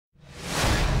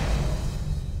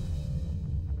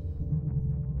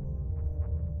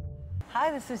Hi,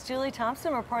 this is Julie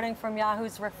Thompson reporting from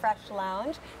Yahoo's Refresh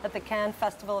Lounge at the Cannes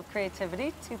Festival of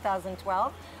Creativity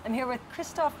 2012. I'm here with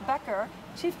Christoph Becker,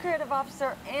 Chief Creative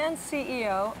Officer and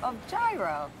CEO of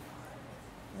Gyro.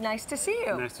 Nice to see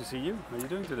you. Nice to see you. How are you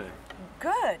doing today?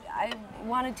 Good. I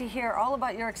wanted to hear all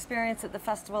about your experience at the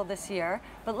festival this year,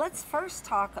 but let's first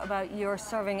talk about your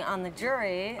serving on the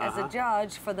jury as a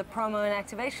judge for the Promo and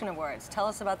Activation Awards. Tell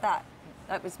us about that.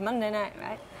 That was Monday night,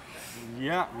 right?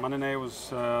 Yeah, Monday night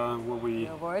was where we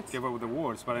gave out the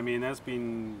awards, but I mean, that's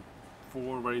been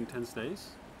 4 very intense days,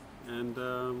 and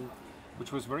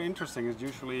which was very interesting. Is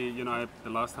usually, you know, the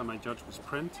last time I judged was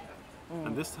print,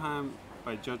 and this time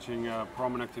by judging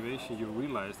promo and activation, you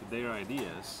realize that they are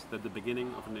ideas at the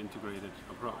beginning of an integrated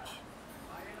approach,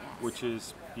 which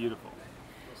is beautiful.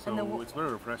 So it's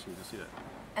very refreshing to see that.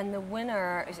 And the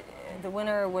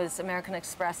winner was American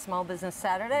Express Small Business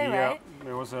Saturday, right? Yeah,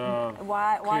 there was a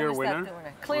why clear was winner. That the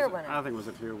winner? Clear winner. I think it was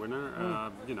a clear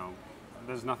winner. You know,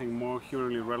 there's nothing more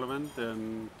hugely relevant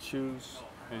than choose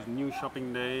a new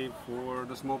shopping day for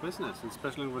the small business,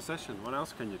 especially in recession. What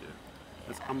else can you do?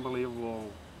 It's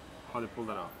unbelievable how they pulled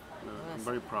that off. I'm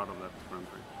very proud of that Grand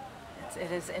Prix.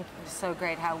 It is so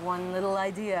great how one little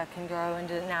idea can grow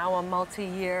into now a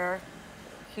multi-year,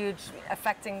 huge,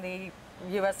 affecting the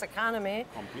U.S. economy.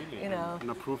 Completely, you know. And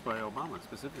approved by Obama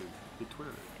specifically. He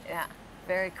tweeted it. Yeah,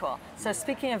 very cool. So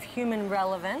speaking of human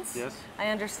relevance, yes. I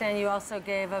understand you also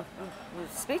gave a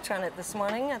speech on it this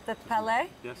morning at the Palais.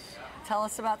 Yes. Tell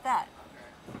us about that.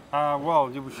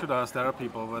 Well, you should ask their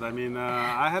people, but I mean,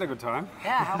 I had a good time.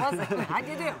 Yeah, how was it? How'd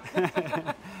you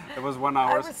do? It was 1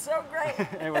 hour. It was so great.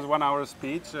 It was 1 hour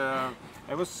speech.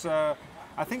 It was,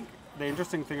 I think the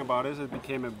interesting thing about it is it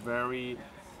became a very,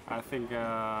 I think,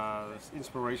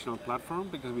 inspirational platform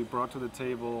because we brought to the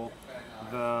table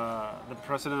the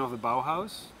president of the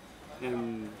Bauhaus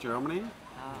in Germany,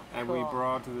 and we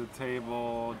brought to the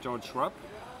table George Schwab,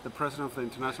 the president of the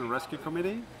International Rescue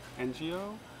Committee,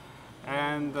 NGO,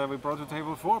 and we brought to the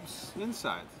table Forbes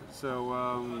inside.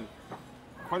 So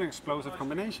quite an explosive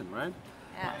combination, right?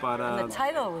 Yeah. But and the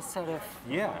title was sort of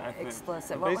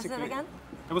explosive. What was it again?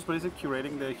 It was basically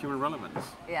curating the human relevance.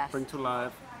 Yes. Bring to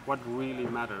life what really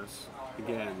matters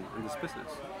again in this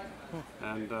business.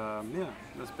 And yeah,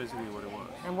 that's basically what it was.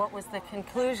 And what was the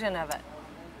conclusion of it?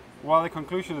 Well,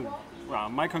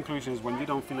 my conclusion is when you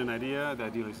don't feel an idea, the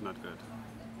idea is not good.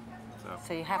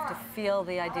 So you have to feel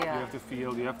the idea. You have to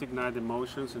feel, you have to ignite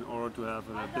emotions in order to have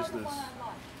a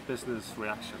business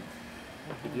reaction.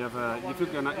 If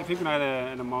you ignite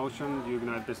an emotion, you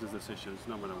ignite business decisions,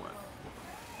 no matter what.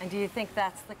 And do you think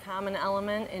that's the common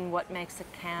element in what makes a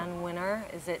Cannes winner?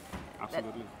 Is it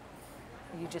absolutely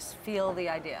that you just feel the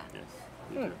idea? Yes.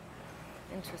 Me too.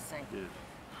 Interesting. Yeah.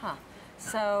 Huh.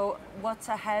 So what's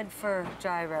ahead for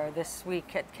Gyro this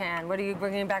week at Cannes? What are you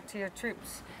bringing back to your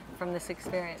troops from this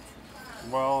experience?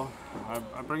 Well,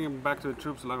 I'm bringing back to the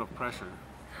troops a lot of pressure.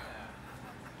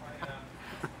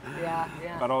 Yeah.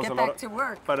 But also get back to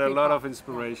work. But a lot of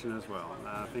inspiration as well.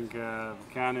 I think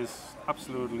Cannes is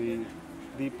absolutely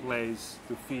the place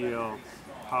to feel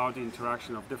how the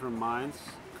interaction of different minds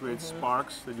creates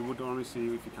sparks that you would only see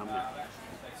if you come here.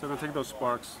 So I'm going to take those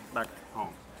sparks back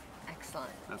home.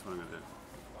 Excellent. That's what I'm going to do.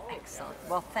 Excellent.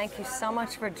 Well, thank you so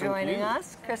much for joining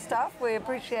us, Christoph. We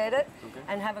appreciate it. Okay.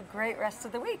 And have a great rest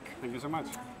of the week. Thank you so much.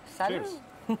 Salut.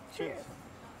 Cheers. Cheers.